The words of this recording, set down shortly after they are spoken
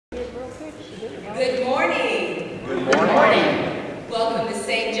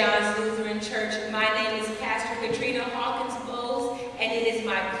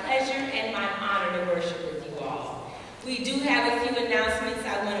announcements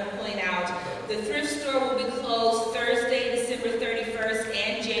I want to point out. The thrift store will be closed Thursday, December 31st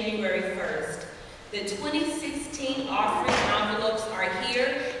and January 1st. The 2016 offering envelopes are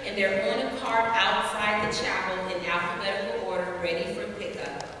here, and they're on a cart outside the chapel in alphabetical order, ready for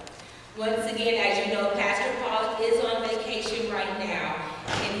pickup. Once again, as you know, Pastor Pollock is on vacation right now,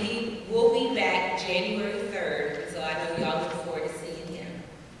 and he will be back January 3rd, so I know y'all look forward to seeing him.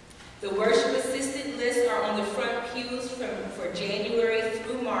 The worship assistant lists are on the front pews for January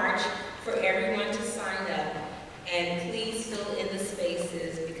through March for everyone to sign up, and please fill in the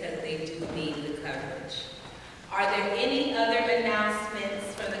spaces because they do need the coverage. Are there any other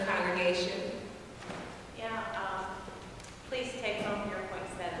announcements from the congregation? Yeah, please take home your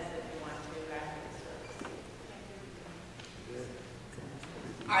poinsettias if you want to after the service.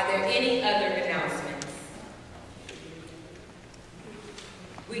 Are there any other announcements?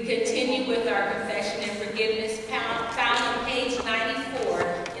 We continue with our confession and forgiveness found on page 94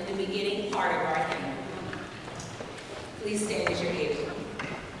 in the beginning part of our hymn. Please stand as you're able.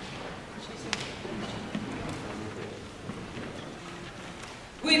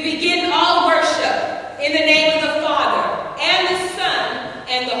 We begin all worship in the name of the Father, and the Son,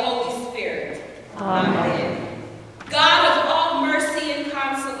 and the Holy Spirit. Amen. God of all mercy and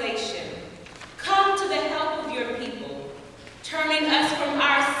consolation, come to the help of your people, turning us from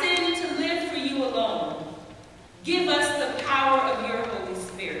our sin to live for you alone. Give us the power of your Holy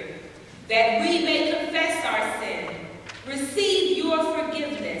Spirit, that we may confess our sin, receive your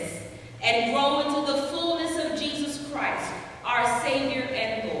forgiveness, and grow into the fullness of Jesus Christ, our Savior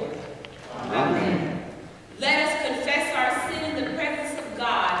and Lord. Amen. Let us confess our sin in the presence of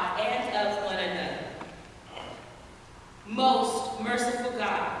God and of one another. Most merciful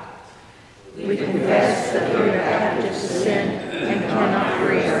God, we confess that we are captives to sin and cannot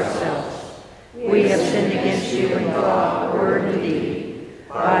free ourselves. We have sinned against you in thought, word, and deed,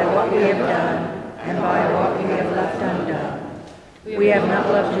 by what we have done and by what we have left undone. We have not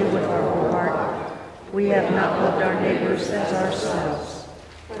loved you with our whole heart. We have not loved our neighbors as ourselves.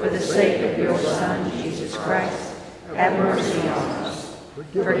 For the sake of your Son, Jesus Christ, have mercy on us.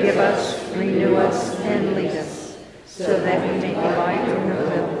 Forgive us, renew us, and lead us, so that we may delight in your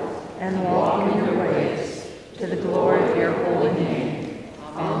will and walk in your ways, to the glory of your holy name.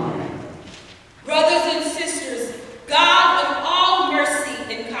 Amen. Brothers and sisters, God of all mercy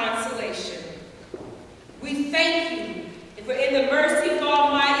and consolation, we thank you for in the mercy of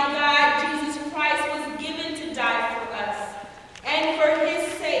Almighty God, Jesus Christ was given to die for us, and for his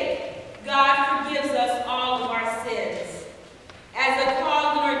sake, God forgives us all of our sins. As a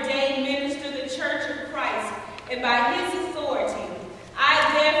called and ordained minister of the Church of Christ, and by his authority, I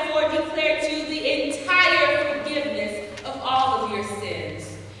therefore declare to you the entire forgiveness of all of your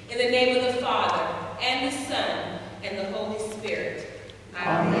sins. In the name of the Father, and the Son, and the Holy Spirit.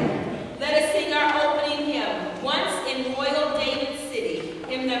 Amen. Let us sing our opening hymn, Once in Royal David City,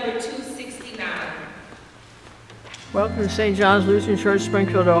 hymn number 269. Welcome to St. John's Lutheran Church,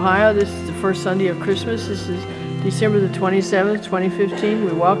 Springfield, Ohio. This is the first Sunday of Christmas. This is December the 27th, 2015.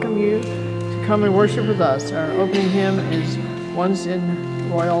 We welcome you to come and worship with us. Our opening hymn is Once in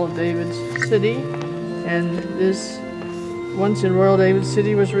Royal David City, and this Once in Royal David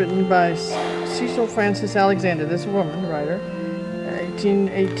City was written by Cecil Frances Alexander. This is a woman writer,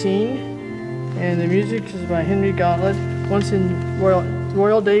 1818, and the music is by Henry Gauntlett. Once in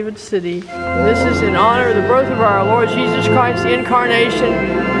Royal David City. This is in honor of the birth of our Lord Jesus Christ, the incarnation.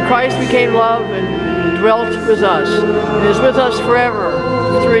 Christ became love and dwelt with us, and is with us forever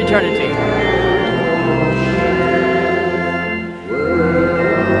through eternity.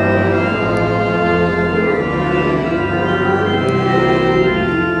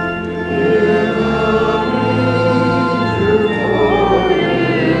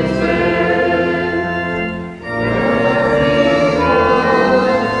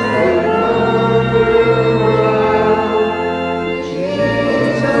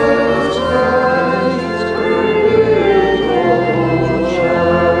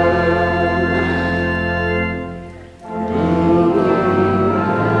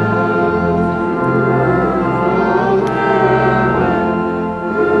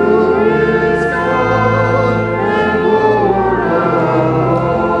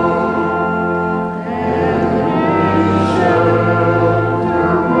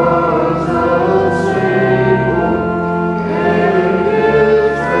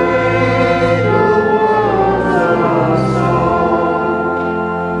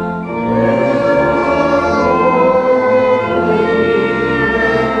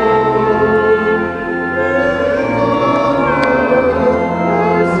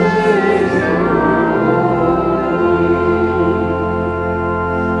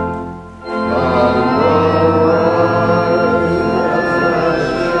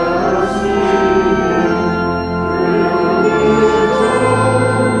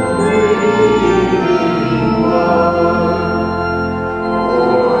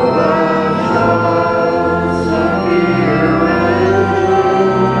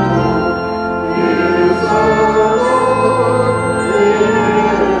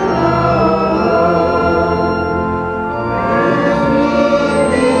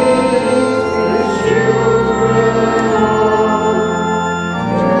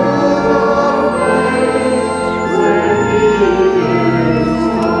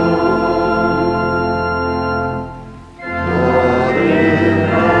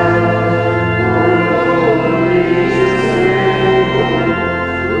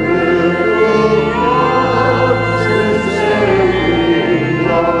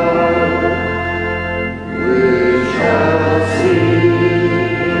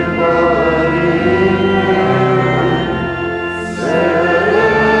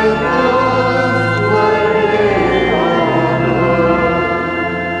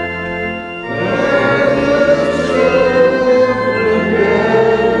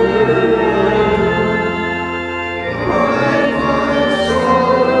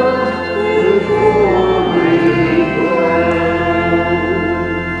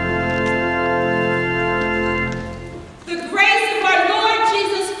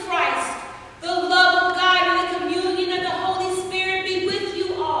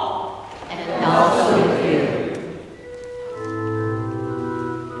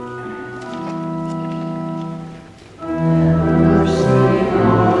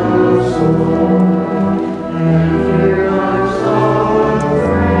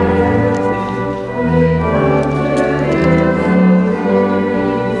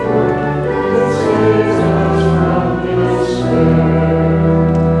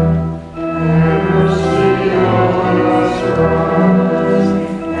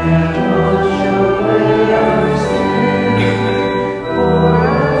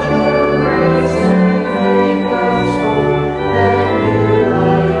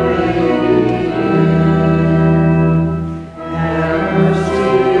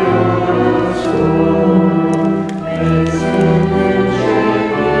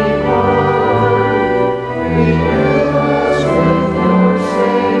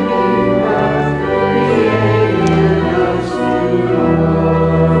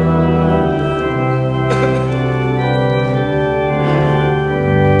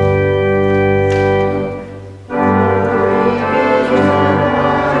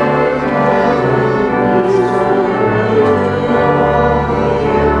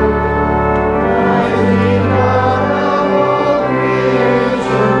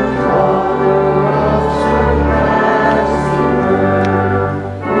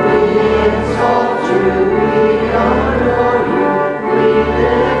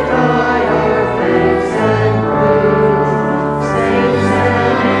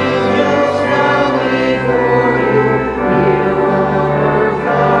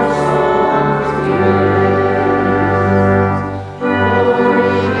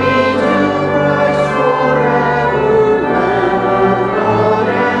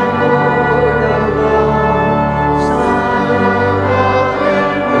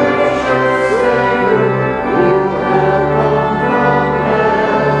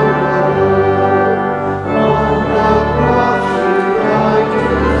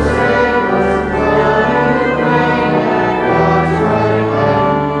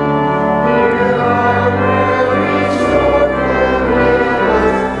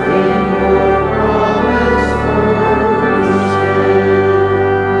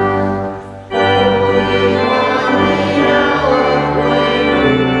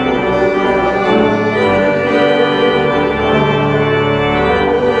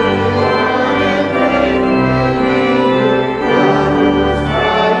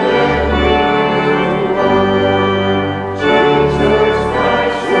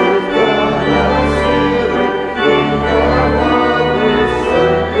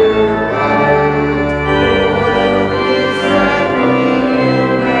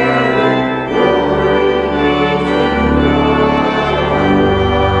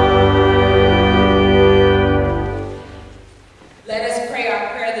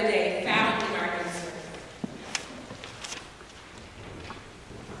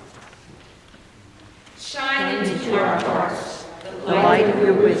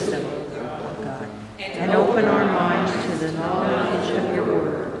 wisdom of God, and open our minds to the knowledge of your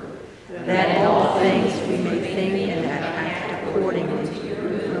word, that in all things we may think and act accordingly to your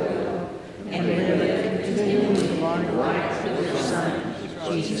will, and live continually along the life of your Son,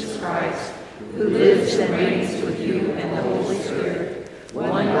 Jesus Christ, who lives and reigns with you and the Holy Spirit,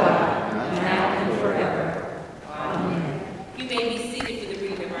 one God, now and forever. Amen. You may be seated for the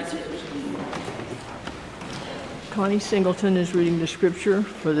reading of our scripture. Connie Singleton is reading the scripture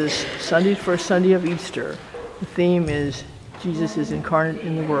for this Sunday, first Sunday of Easter. The theme is Jesus is incarnate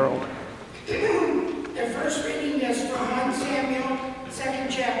in the world. The first reading is from 1 Samuel, 2nd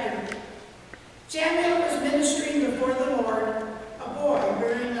chapter. Samuel was ministering before the Lord, a boy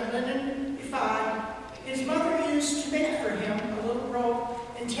wearing a linen ephod. His mother used to make for him a little robe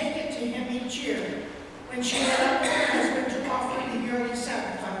and take it to him each year when she went up with her husband to offer the yearly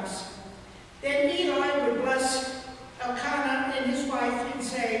sacrifice. Then Eli would bless Elkanah and his wife and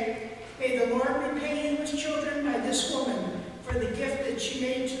say, "May the Lord repay you as children by this woman for the gift that she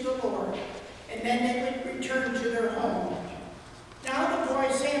made to the Lord." And then they would return to their home. Now the boy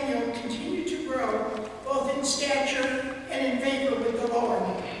Samuel continued to grow, both in stature and in favor with the Lord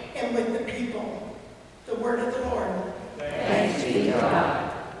and with the people. The word of the Lord. Thanks be to God.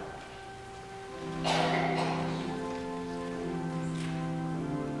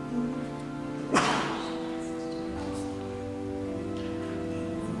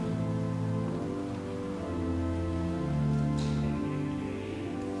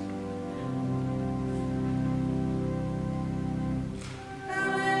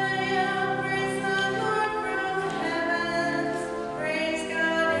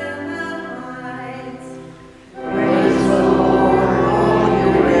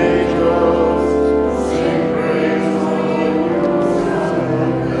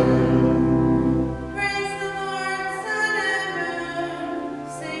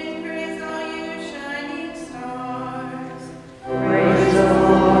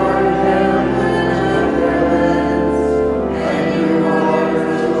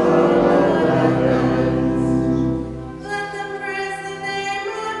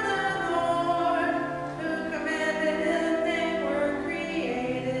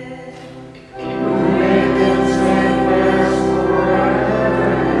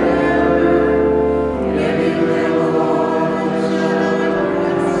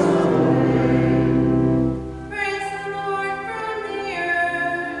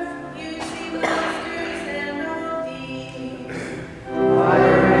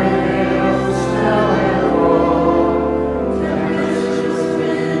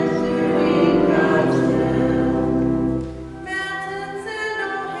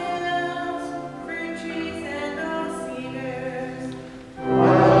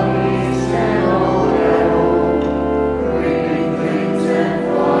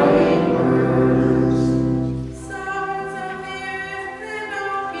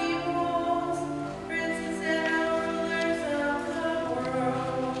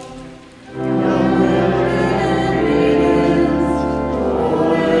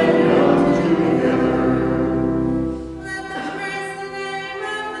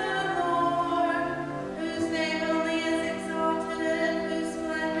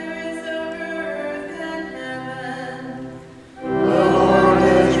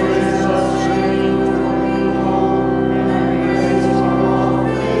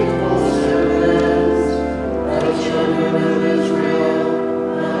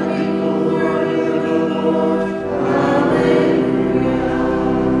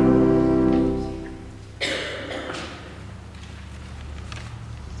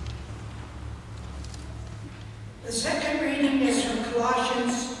 The second reading is from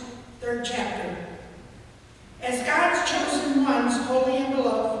Colossians, 3rd chapter. As God's chosen ones, holy and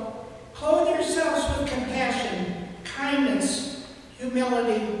beloved, clothe yourselves with compassion, kindness,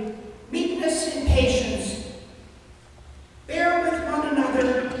 humility, meekness, and patience. Bear with one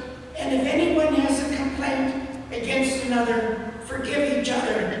another, and if anyone has a complaint against another, forgive each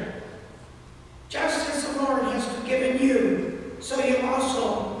other. Just as the Lord has forgiven you, so you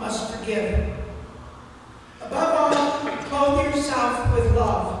also must forgive. Above all, clothe yourself with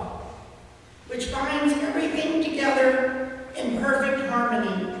love, which binds everything together in perfect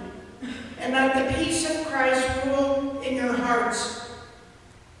harmony. And let the peace of Christ rule in your hearts,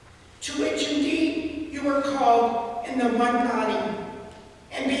 to which indeed you were called in the one body.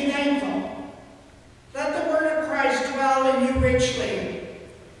 And be thankful. Let the word of Christ dwell in you richly.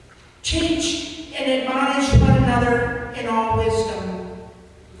 Teach and admonish one another in all wisdom.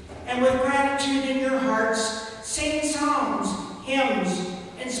 And with gratitude in your hearts, sing psalms, hymns,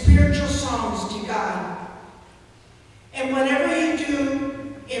 and spiritual songs to God. And whatever you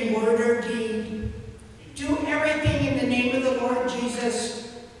do, in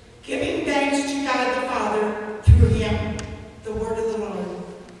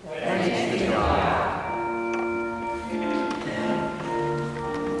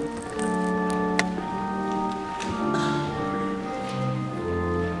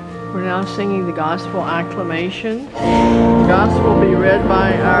We're now singing the gospel acclamation. The gospel will be read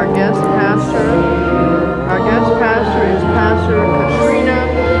by our guest pastor. Our guest pastor is Pastor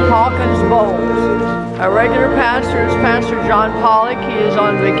Catrina Hawkins-Bowles. Our regular pastor is Pastor John Pollock. He is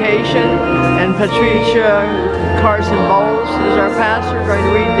on vacation. And Patricia Carson-Bowles is our pastor. We're going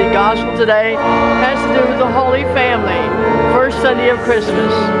to read the gospel today. It has to do with the Holy Family. First Sunday of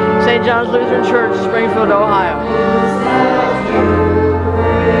Christmas. St. John's Lutheran Church, Springfield, Ohio.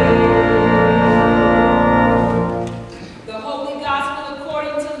 The Holy Gospel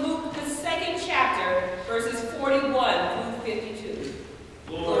according to Luke, the 2nd chapter, verses 41 through 52.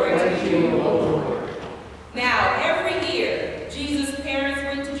 Glory to you, O Lord. Now, every year, Jesus' parents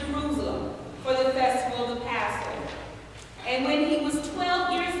went to Jerusalem for the festival of the Passover. And when he was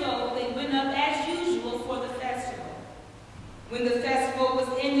 12 years old, they went up as usual for the festival. When the festival was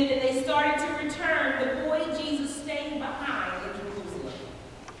ended and they started to return, the boy Jesus stayed behind in Jerusalem.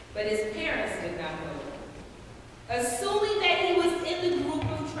 But his parents did not know him. Assuming that he was in the group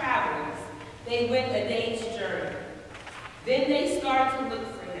of travelers, they went a day's journey. Then they started to look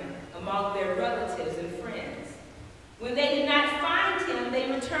for him among their relatives and friends. When they did not find him, they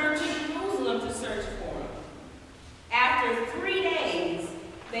returned to Jerusalem to search for him. After 3 days,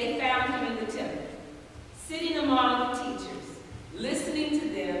 they found him in the temple, sitting among the teachers, listening to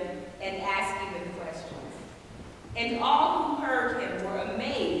them and asking them questions. And all who heard him were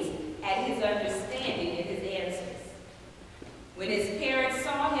amazed at his understanding and his answers. When his parents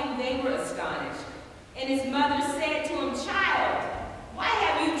saw him, they were astonished. And his mother said to him, "Child, why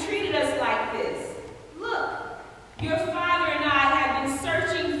have you treated us like this? Look, your father and I have been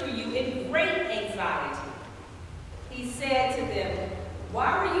searching for you in great anxiety." He said to them,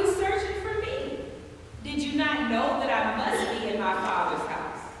 "Why were you searching for me? Did you not know that I must be in my Father's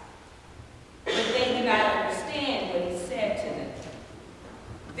house?" But they did not understand what he said to them.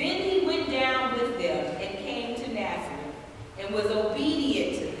 Then he went down with them and came to Nazareth and was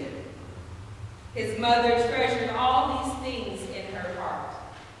obedient to them. His mother treasured all these things in her heart.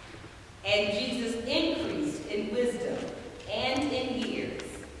 And Jesus increased in wisdom and in years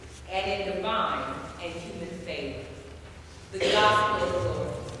and in divine and human favor. The gospel of the Lord.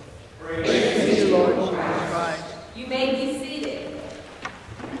 Praise to you, Lord Jesus Christ. You may be seated.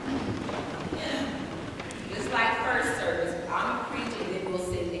 Just like first service, I'm preaching, then we'll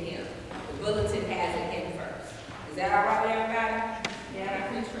sing to him. The bulletin has it in first. Is that all right with everybody? Yeah,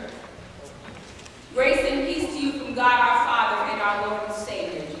 I preach first. Grace and peace to you from God our Father and our Lord and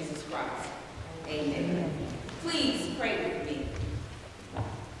Savior, Jesus Christ. Amen. Please pray with me.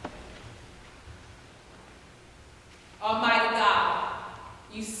 Almighty God,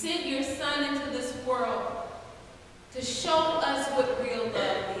 you sent your Son into this world to show us what real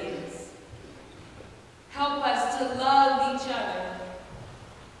love is. Help us to love each other,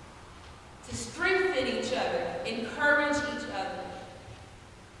 to strengthen each other, encourage each other,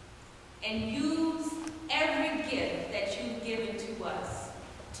 and use every gift that you've given to us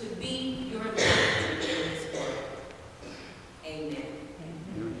to be your light in this world. Amen.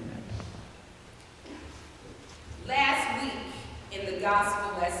 Last week in the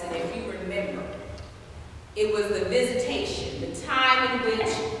gospel lesson, if you remember, it was the visitation, the time in which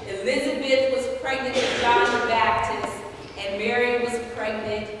Elizabeth was pregnant with John the Baptist, and Mary was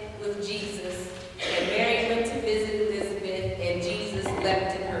pregnant with Jesus, and Mary went to visit Elizabeth, and Jesus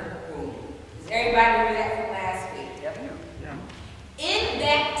leapt in her womb. Does everybody remember that from last week? Yep. Yeah. In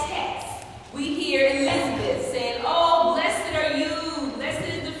that text, we hear Elizabeth saying, "Oh, blessed are you, blessed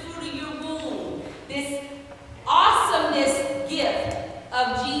is the fruit of your womb." This awesomeness gift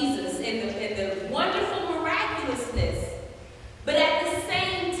of Jesus and the wonderful miraculousness. But at the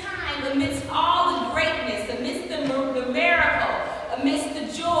same time, amidst all the greatness, amidst the miracle, amidst the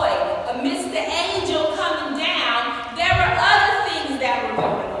joy, amidst the angel coming down, there were other things that were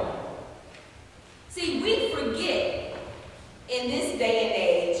going on. See, we forget in this day and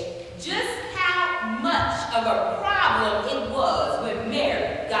age just how much of a problem it was when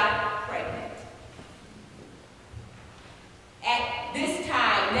Mary got pregnant. At this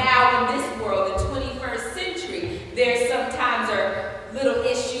time, now in this world, the 21st century, there sometimes are little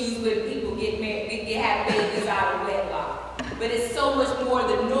issues when people get married, have babies out of wedlock. But it's so much more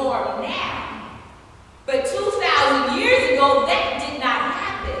the norm now. But 2,000 years ago, that did not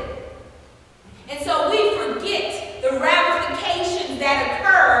happen. And so we forget the ramifications that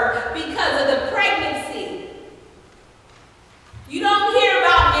occurred because of the pregnancy. You don't hear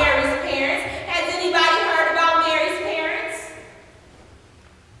about Mary's parents. Has anybody heard about Mary's parents?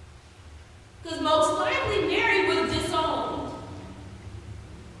 Because most likely Mary was disowned.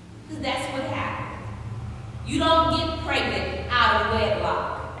 Because that's what happened. You don't get pregnant out of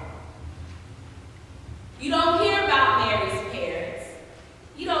wedlock.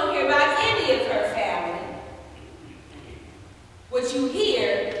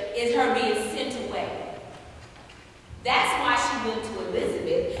 is her being sent away. That's why she went to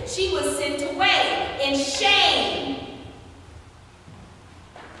Elizabeth. She was sent away in shame.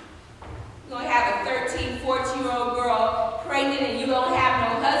 You're going to have a 13, 14-year-old girl pregnant and you don't have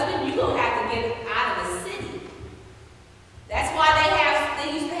no husband, you're going to have to get out of the city. That's why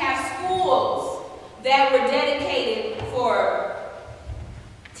they used to have schools that were dedicated for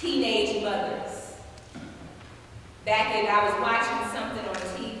teenage mothers. Back in, I was watching something on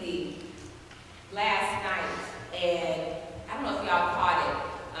TV last night, and I don't know if y'all caught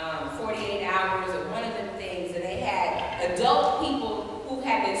it, 48 Hours or one of them things, and they had adult people who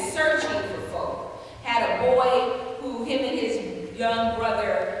had been searching for folk. Had a boy who, him and his young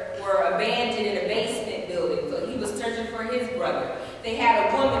brother were abandoned in a basement building, so he was searching for his brother. They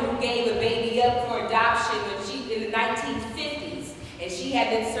had a woman who gave a baby up for adoption in the 1950s, and she had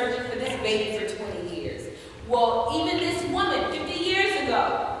been searching for this baby for 20 years. Well, even this woman, 50 years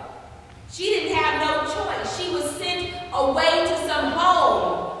ago, she didn't have no choice. She was sent away to some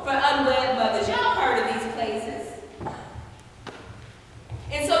home for unwed mothers. Y'all heard of these places.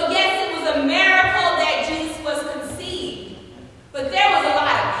 And so, yes, it was a miracle that Jesus was conceived, but there was a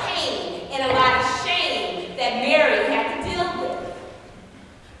lot of pain and a lot of shame that Mary had to deal with.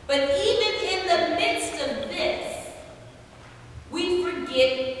 But even in the midst of this, we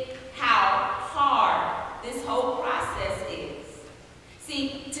forget how hard this whole process is.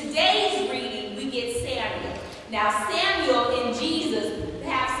 See, today's reading, we get Samuel. Now, Samuel and Jesus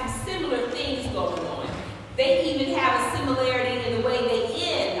have some similar things going on. They even have a similarity in the way they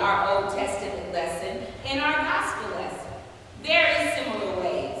end our Old Testament lesson and our Gospel lesson. Very similar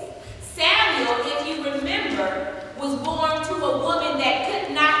ways. Samuel, if you remember, was born to a woman that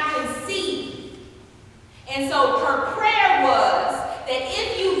could not conceive. And so her prayer was that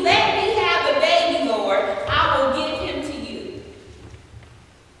if you let me have a baby, Lord, I will give him to you.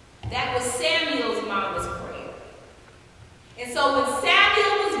 That was Samuel's mama's prayer. And so when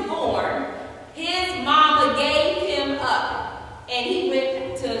Samuel was born, his mama gave him up. And he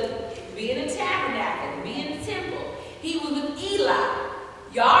went to be in the tabernacle, be in the temple. He was with Eli.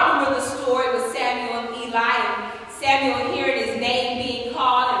 Y'all remember the story with Samuel and Eli, and Samuel hearing his name being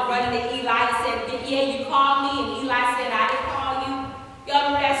called and running to Eli and said, yeah, you called me, and Eli said, I didn't call you. Y'all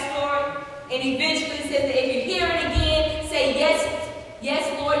remember that story? And eventually it says that if you hear it again, say, yes,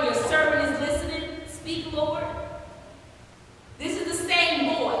 yes, Lord, your servant is listening. Speak, Lord. This is the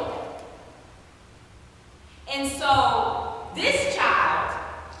same boy. And so this child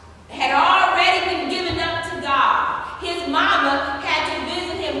had already been given up to God. His mama had to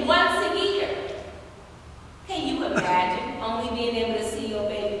visit him once a year. Can you imagine only being able to see your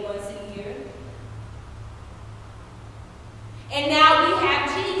baby once a year? And now we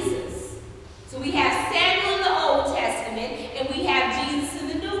have Jesus. So we have Samuel in the Old Testament, and we have Jesus in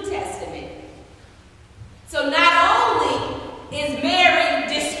the New Testament. So not only is Mary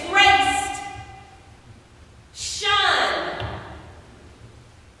disgraced, shunned,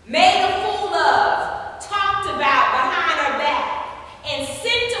 made a fool of, talked about behind her back, and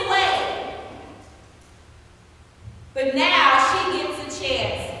sent away, but now she gets a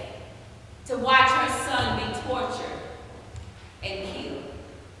chance to watch her son be tortured and killed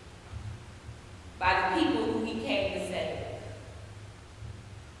by the people who he came to save.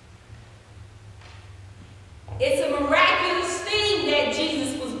 It's a miraculous thing that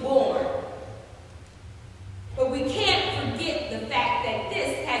Jesus was born. But we can't forget the fact that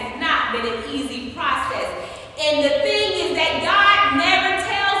this has not been an easy process. And the thing is that God never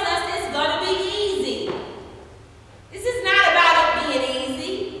tells us it's going to be easy. This is not about it being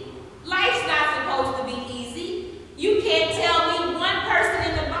easy. Life's not supposed to be easy. You can't tell me one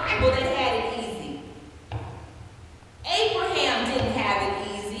person in the Bible that had it easy. Abraham didn't have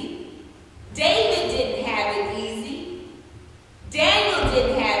it easy. David didn't have it easy. Daniel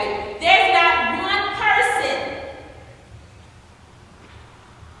didn't have it. There's not one person.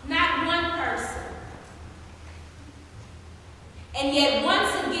 Not one person. And yet,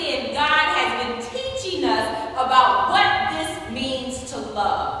 once again, God has been teaching us about what this means to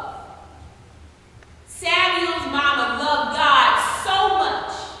love. Samuel's mama loved God so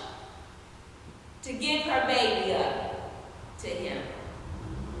much to give her baby up to him.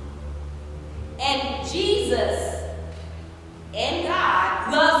 And Jesus and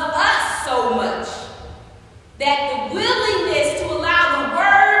God loves us so much that the willingness to allow the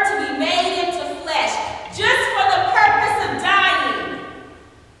Word to be made into flesh just for the purpose of dying.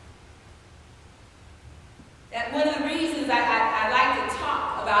 That one of the reasons I like to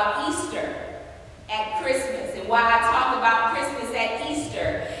talk about Easter at Christmas, and why I talk about Christmas at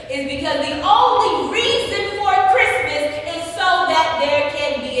Easter, is because the only reason for Christmas is so that there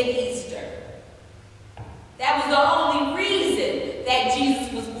can be an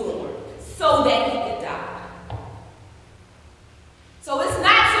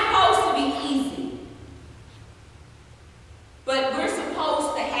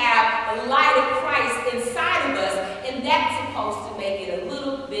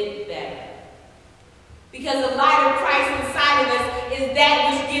Because the light of Christ inside of us is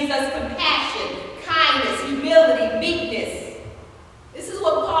that which gives us compassion, kindness, humility, meekness. This is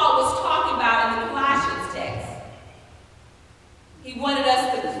what Paul was talking about in the Colossians text. He wanted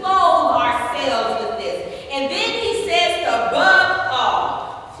us to clothe ourselves with this. And then he says, above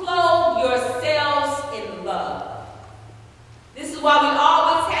all, clothe yourselves in love. This is why we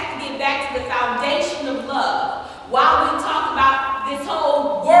always have to get back to the foundation of love. While we talk about this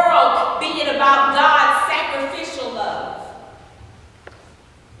whole world being about God's sacrificial love.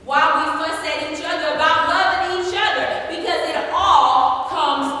 While we fuss at each other about loving each other, because it all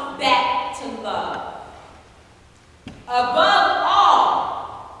comes back to love. Above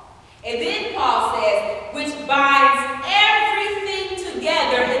all. And then Paul says, which binds everything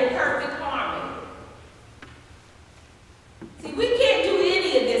together in perfect harmony. See, we can't do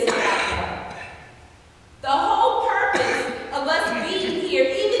any of this without love. The whole purpose of us being here,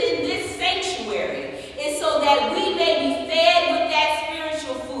 even in this sanctuary, is so that we may be fed with that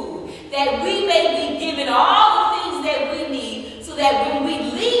spiritual food, that we may be given all the things that we need, so that when we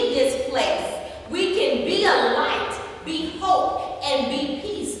leave this place, we can be a light, be hope, and be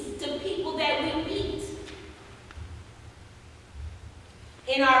peace to people that we meet.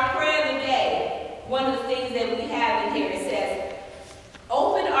 In our prayer today, one of the things that we have in here, it says,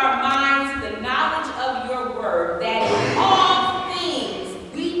 open our minds to the knowledge of your word, that in all things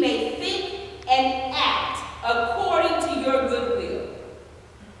we may think and act according to your good will,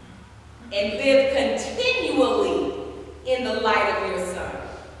 and live continually in the light of your Son.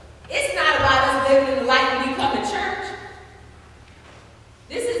 It's not about us living in the light when we come to church.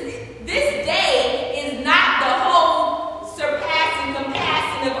 This day is not the whole surpassing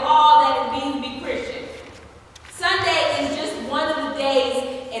compassion of all that it means to be Christian. Sunday is just one of the days,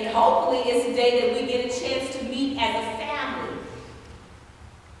 and hopefully it's a day that we get a chance to meet as a family.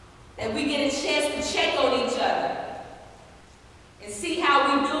 That we get a chance to check on each other and see how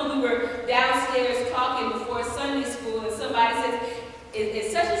we do. We were downstairs talking before Sunday school, and somebody says,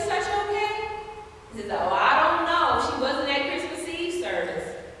 is such and such okay? He says, oh, I don't know. She wasn't at Christmas Eve service.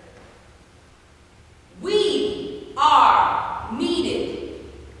 We are needed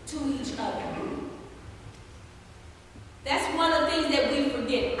to each other. That's one of the things that we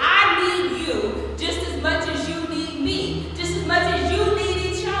forget. I need you just as much as you need me, just as much as you need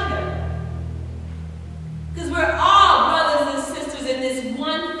each other. Because we're all brothers and sisters in this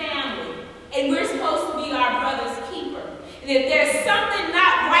one family, and we're supposed to be our brother's keeper. And if there's something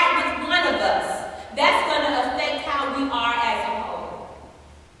not right with one of us, that's going to affect how we are as a whole.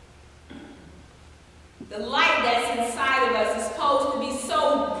 The light that's inside of us is supposed to be so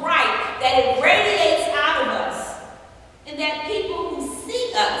bright that it radiates out of us, and that people who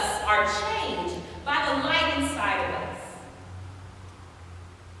see us are changed by the light inside of us.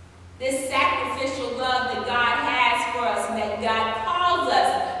 This sacrificial love that God has for us and that God calls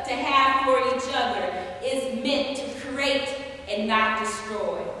us to have for each other is meant to create and not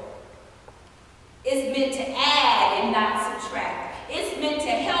destroy. It's meant to add and not subtract. It's meant to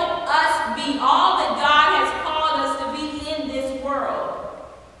help us be all that God has called us to be in this world.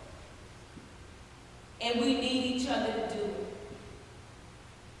 And we need each other to do it.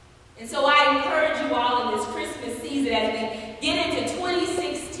 And so I encourage you all in this Christmas season as we get into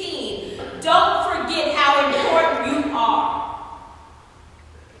 2016, don't forget how important you are.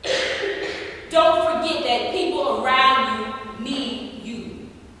 Don't forget that people around you need you.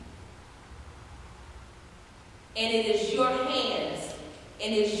 And it is your hands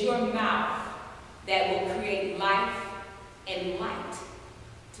and it is your mouth that will create life and light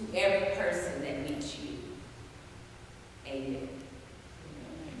to every person that meets you. Amen.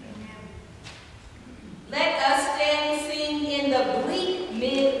 Let us stand and sing in the bleak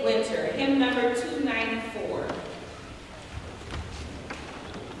midwinter, hymn number 294.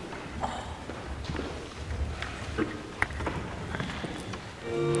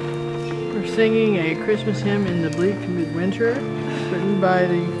 We're singing a Christmas hymn in the bleak midwinter, written by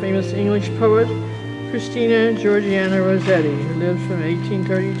the famous English poet Christina Georgiana Rossetti, who lived from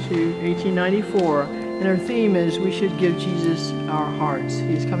 1830 to 1894. And her theme is, we should give Jesus our hearts.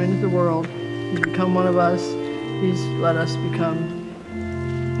 He's come into the world. He's become one of us. He's let us become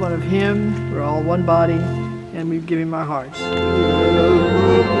one of him. We're all one body, and we give him our hearts.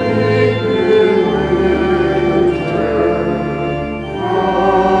 Snow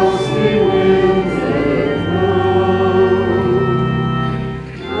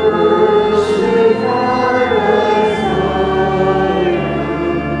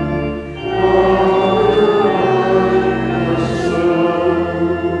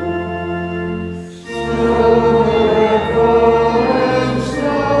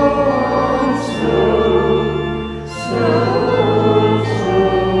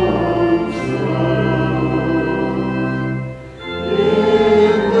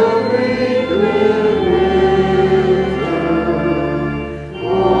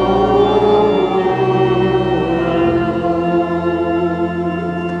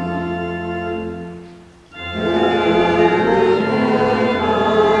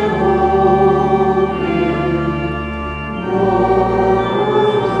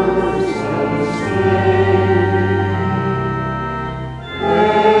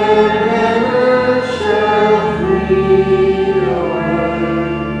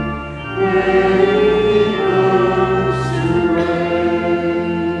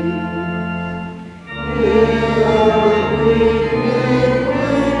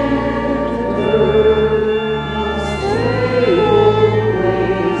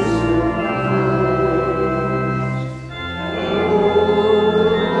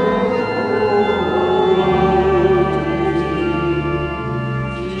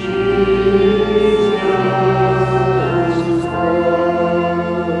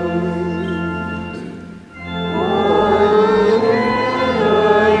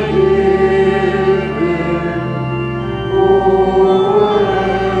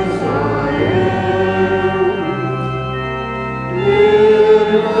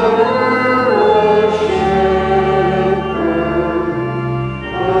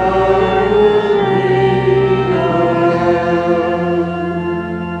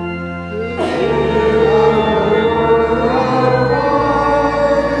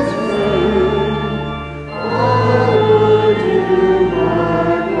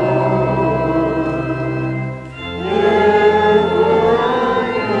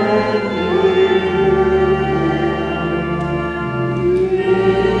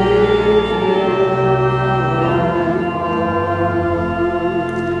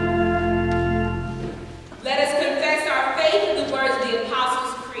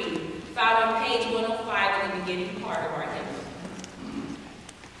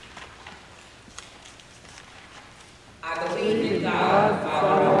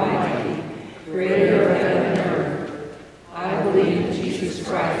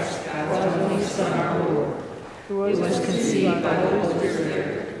He was conceived by the Holy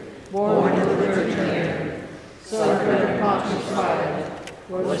Spirit, born of the Virgin Mary, suffered under Pontius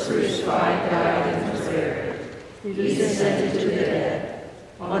Pilate, was crucified, died, and was buried. He descended to the dead.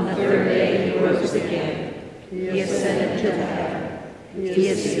 On the third day he rose again. He ascended to heaven. He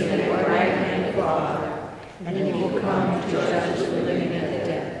is seated at the right hand of the Father, and he will come to judge the living and the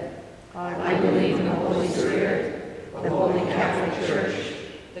dead. I believe in the Holy Spirit, the Holy Catholic Church,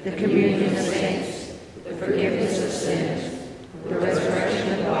 the communion of saints, the forgiveness of sins, the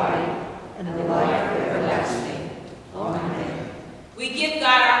resurrection of the body, and the life everlasting. Amen. We give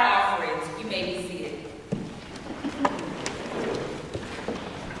God our offerings. You may be seated.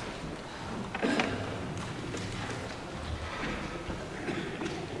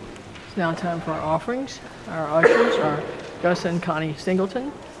 It's now time for our offerings. Our ushers are Gus and Connie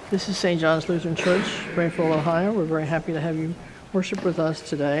Singleton. This is St. John's Lutheran Church, Springfield, Ohio. We're very happy to have you worship with us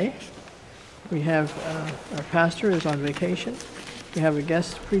today. We have our pastor is on vacation. We have a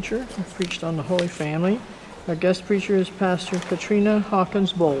guest preacher who preached on the Holy Family. Our guest preacher is Pastor Catrina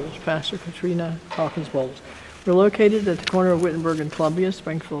Hawkins-Bowles. Pastor Catrina Hawkins-Bowles. We're located at the corner of Wittenberg and Columbia,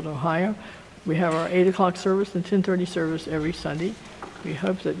 Springfield, Ohio. We have our 8 o'clock service and 10:30 service every Sunday. We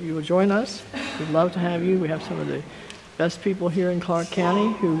hope that you will join us. We'd love to have you. We have some of the best people here in Clark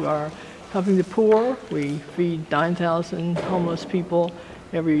County who are helping the poor. We feed 9,000 homeless people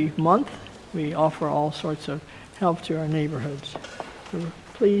every month. We offer all sorts of help to our neighborhoods. We're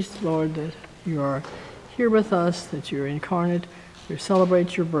pleased, Lord, that you are here with us, that you're incarnate. We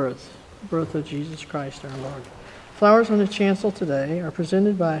celebrate your birth, the birth of Jesus Christ our Lord. Flowers on the chancel today are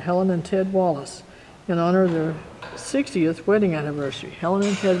presented by Helen and Ted Wallace in honor of their 60th wedding anniversary. Helen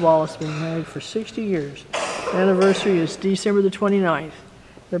and Ted Wallace have been married for 60 years. The anniversary is December the 29th.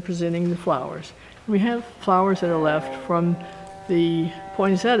 They're presenting the flowers. We have flowers that are left from the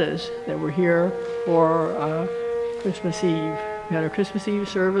poinsettias that were here for Christmas Eve. We had our Christmas Eve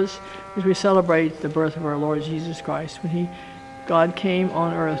service as we celebrate the birth of our Lord Jesus Christ when God came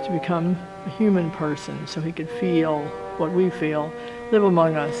on earth to become a human person so he could feel what we feel, live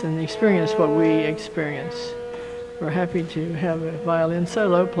among us, and experience what we experience. We're happy to have a violin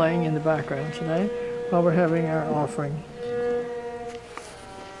solo playing in the background today while we're having our offering.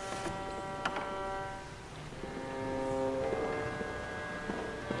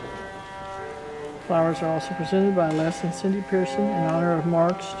 Flowers are also presented by Les and Cindy Pearson in honor of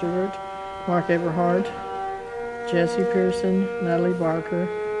Mark Stewart, Mark Eberhard, Jesse Pearson, Natalie Barker,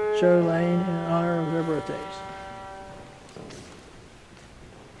 Joe Lane in honor of their birthdays.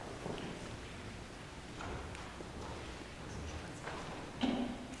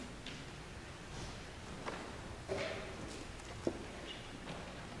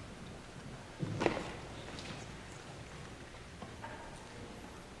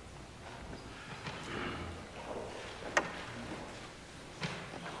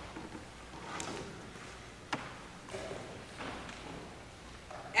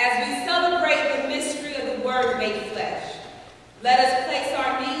 As we celebrate the mystery of the Word made flesh, let us place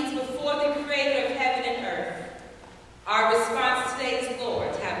our needs before the Creator of heaven and earth. Our response today is,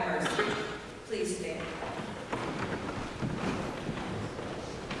 Lord, have mercy. Please stand.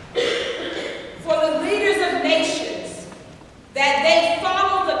 For the leaders of nations, that they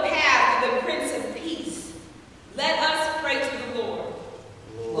follow the path of the Prince of Peace, let us pray to the Lord.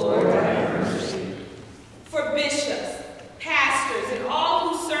 Lord, have mercy. For bishops, pastors, and all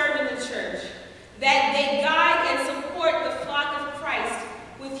who serve in the church, that they guide and support the flock of Christ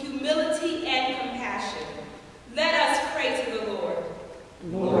with humility and compassion. Let us pray to the Lord.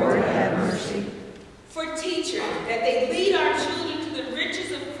 Lord, have mercy. For teachers, that they lead our children to the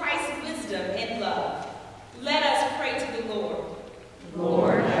riches of Christ's wisdom and love. Let us pray to the Lord.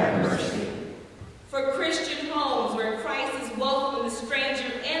 Lord, have mercy. For Christian homes where Christ is welcome the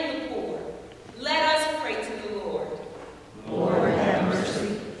stranger and the poor. Let us pray to the Lord. Lord, have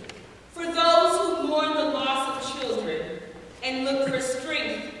mercy. For those who mourn the loss of children and look for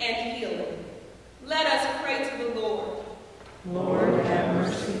strength and healing, let us pray to the Lord. Lord, have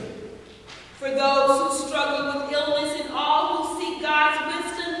mercy. For those who struggle with illness and all who seek God's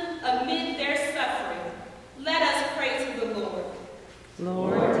wisdom amid their suffering, let us pray to the Lord.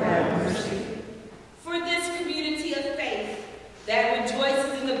 Lord, have mercy. For this community of faith that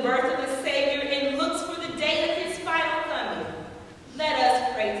rejoices in the birth of the Savior and looks for the day of his final coming, let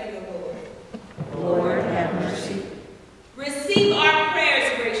us pray to the Lord. Lord, have mercy. Receive our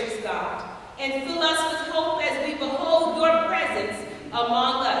prayers, gracious God, and fill us with hope as we behold your presence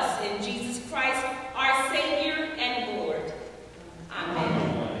among us in Jesus Christ, our Savior and Lord.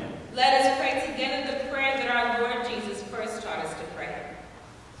 Amen. Let us pray together the prayer that our Lord Jesus first taught us to pray.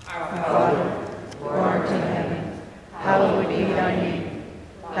 Our Father, who art in heaven,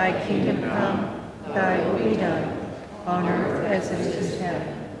 Thy kingdom come, thy will be done, on earth as it is in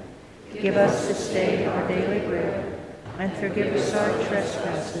heaven. Give us this day our daily bread, and forgive us our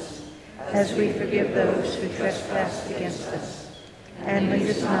trespasses, as we forgive those who trespass against us. And lead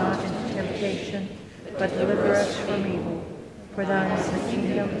us not into temptation, but deliver us from evil. For thine is the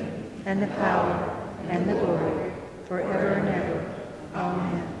kingdom, and the power, and the glory, forever and ever.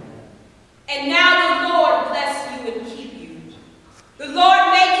 Amen. And now the Lord bless you and keep you. The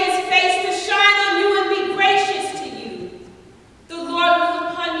Lord make his face to shine on you and be gracious to you. The Lord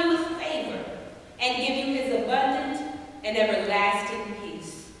look upon you with favor and give you his abundant and everlasting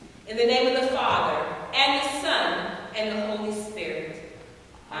peace. In the name of the Father, and the Son, and the Holy Spirit.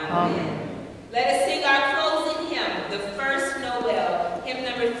 Amen. Amen. Let us sing our closing hymn, the first Noel, hymn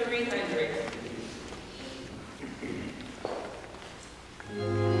number 300.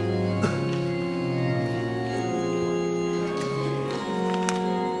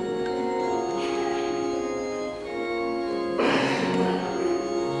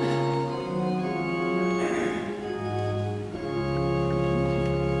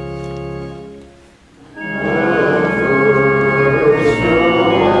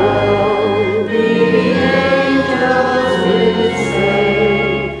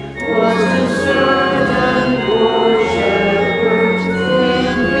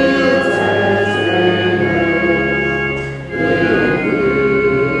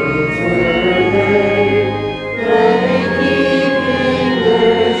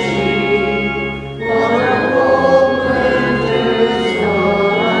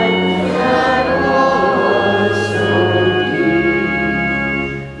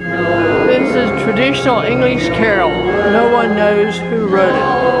 English carol. No one knows who wrote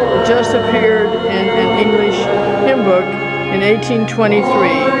it. It just appeared in an English hymn book in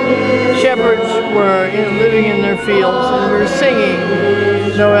 1823. Shepherds were living in their fields and were singing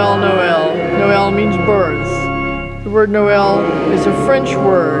Noel, Noel. Noel means birth. The word Noel is a French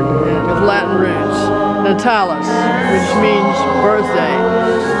word with Latin roots. Natalis, which means birthday.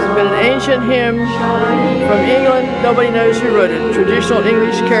 It's been an ancient hymn from England. Nobody knows who wrote it. Traditional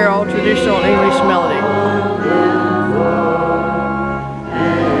English carol, traditional English melody.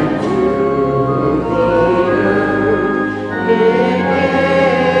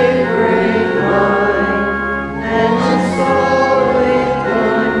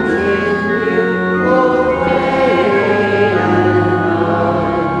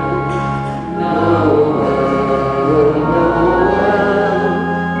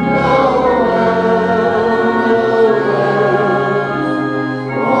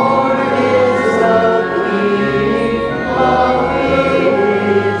 King.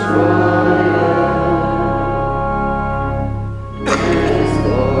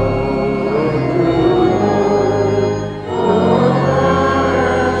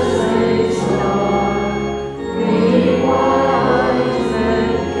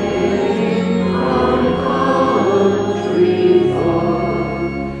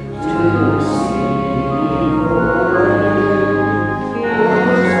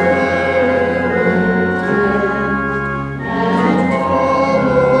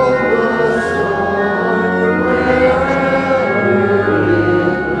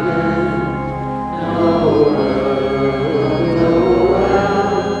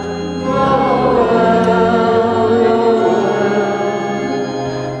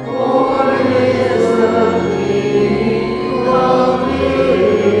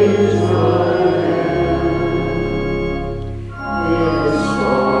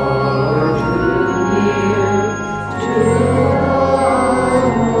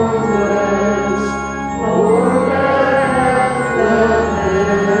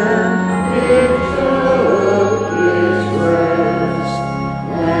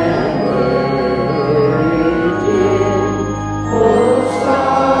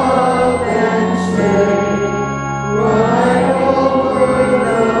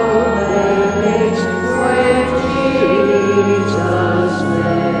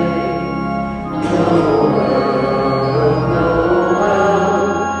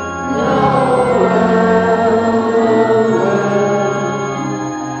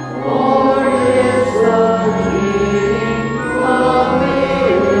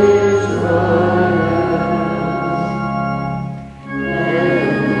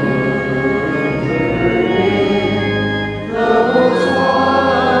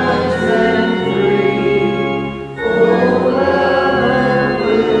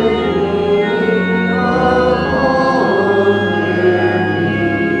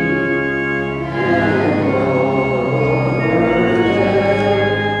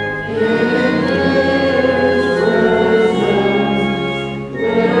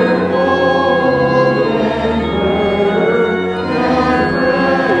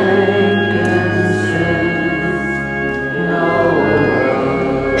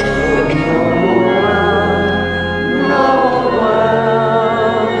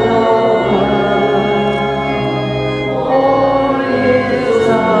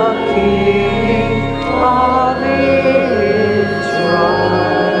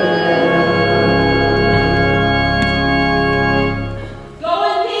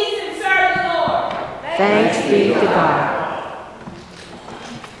 Thanks be to God.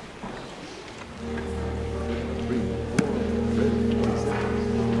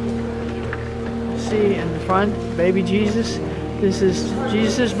 See in the front, baby Jesus. This is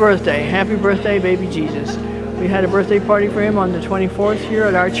Jesus' birthday. Happy birthday, baby Jesus. We had a birthday party for him on the 24th here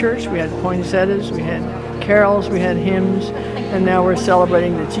at our church. We had poinsettias, we had carols, we had hymns, and now we're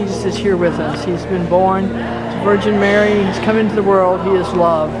celebrating that Jesus is here with us. He's been born to Virgin Mary. He's come into the world. He is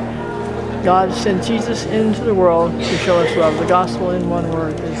love. God sent Jesus into the world to show us love. The gospel in one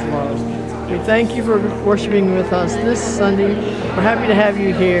word is love. We thank you for worshiping with us this Sunday. We're happy to have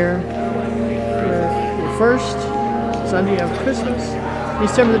you here for the first Sunday of Christmas.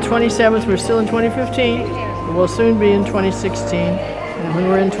 December the 27th, we're still in 2015, but we'll soon be in 2016. And when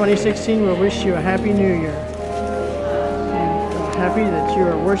we're in 2016, we'll wish you a Happy New Year. We're happy that you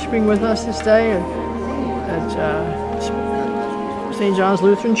are worshiping with us this day at St. John's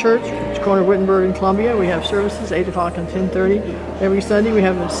Lutheran Church, which is corner of Wittenberg and Columbia. We have services 8 o'clock and 10:30 every Sunday. We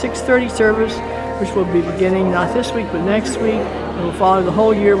have a 6:30 service, which will be beginning not this week, but next week. And we'll follow the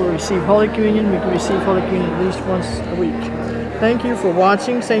whole year. We'll receive Holy Communion. We can receive Holy Communion at least once a week. Thank you for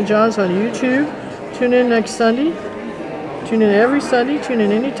watching St. John's on YouTube. Tune in next Sunday. Tune in every Sunday. Tune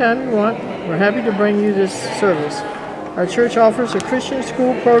in anytime you want. We're happy to bring you this service. Our church offers a Christian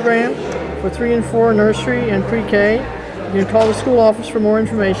school program for 3 and 4 nursery and pre-K. You can call the school office for more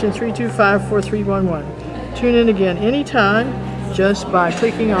information, 325-4311. Tune in again anytime just by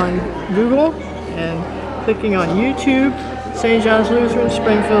clicking on Google and clicking on YouTube, St. John's Lutheran,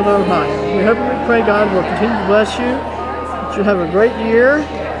 Springfield, Ohio. We hope and we pray God will continue to bless you, that you'll have a great year,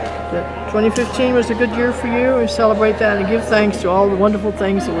 that 2015 was a good year for you. We celebrate that and give thanks to all the wonderful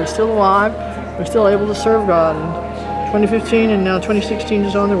things that we're still alive, we're still able to serve God. And 2015 and now 2016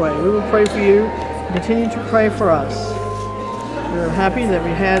 is on the way. We will pray for you and continue to pray for us. We're happy that we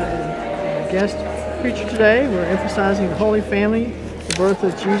had a guest preacher today. We're emphasizing the Holy Family, the birth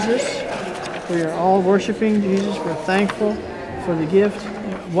of Jesus. We are all worshiping Jesus. We're thankful for the gift,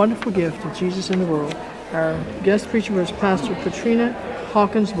 a wonderful gift of Jesus in the world. Our guest preacher was Pastor Catrina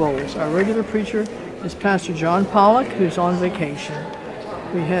Hawkins-Bowles. Our regular preacher is Pastor John Pollock, who's on vacation.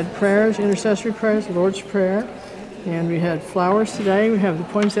 We had prayers, intercessory prayers, the Lord's Prayer, and we had flowers today. We have the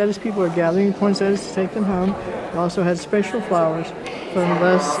poinsettias. People are gathering poinsettias to take them home. We also had special flowers from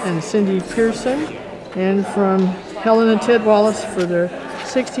Les and Cindy Pearson and from Helen and Ted Wallace for their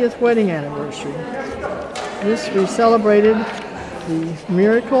 60th wedding anniversary. We celebrated the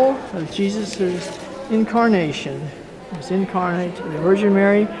miracle of Jesus' incarnation. He was incarnate in the Virgin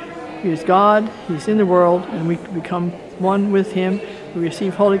Mary. He is God, He's in the world, and we become one with Him. We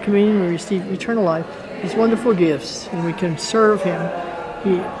receive Holy Communion, we receive eternal life. These wonderful gifts, and we can serve Him.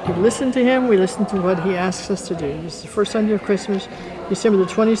 We listen to Him, we listen to what He asks us to do. This is the first Sunday of Christmas, December the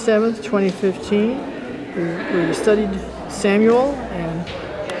 27th, 2015. We studied Samuel and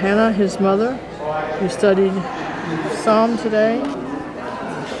Hannah, his mother. We studied the Psalm today,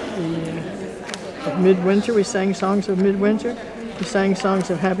 of midwinter. We sang songs of midwinter. We sang songs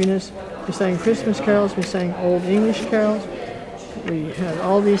of happiness. We sang Christmas carols. We sang Old English carols. We had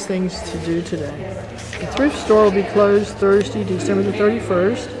all these things to do today. The thrift store will be closed Thursday, December the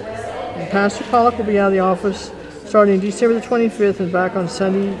 31st. And Pastor Pollock will be out of the office starting December the 25th and back on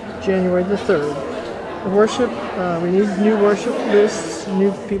Sunday, January the 3rd. The worship, we need new worship lists,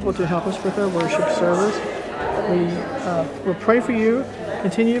 new people to help us with our worship service. We will pray for you.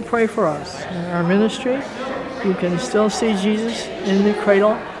 Continue to pray for us. In our ministry, you can still see Jesus in the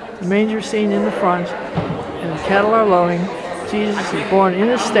cradle, the manger scene in the front, and the cattle are lowing. Jesus is born in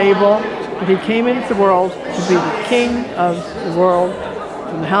a stable, but He came into the world to be the King of the world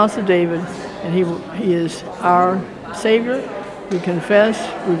from the house of David, and He is our Savior. We confess,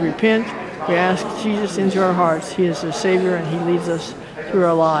 we repent, we ask Jesus into our hearts. He is the Savior, and He leads us through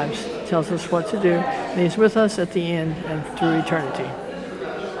our lives, tells us what to do, and He's with us at the end and through eternity.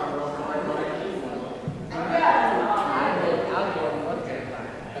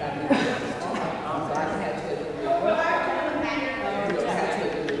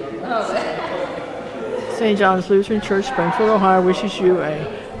 St. John's Lutheran Church, Springfield, Ohio wishes you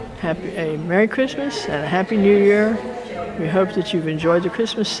a Merry Christmas and a Happy New Year. We hope that you've enjoyed the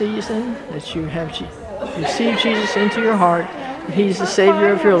Christmas season, that you have received Jesus into your heart, that He's the Savior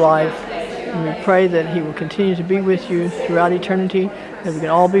of your life. And we pray that He will continue to be with you throughout eternity, that we can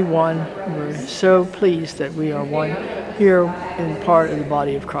all be one. We're so pleased that we are one here in part of the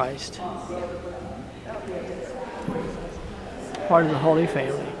body of Christ, part of the Holy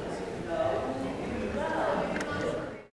Family.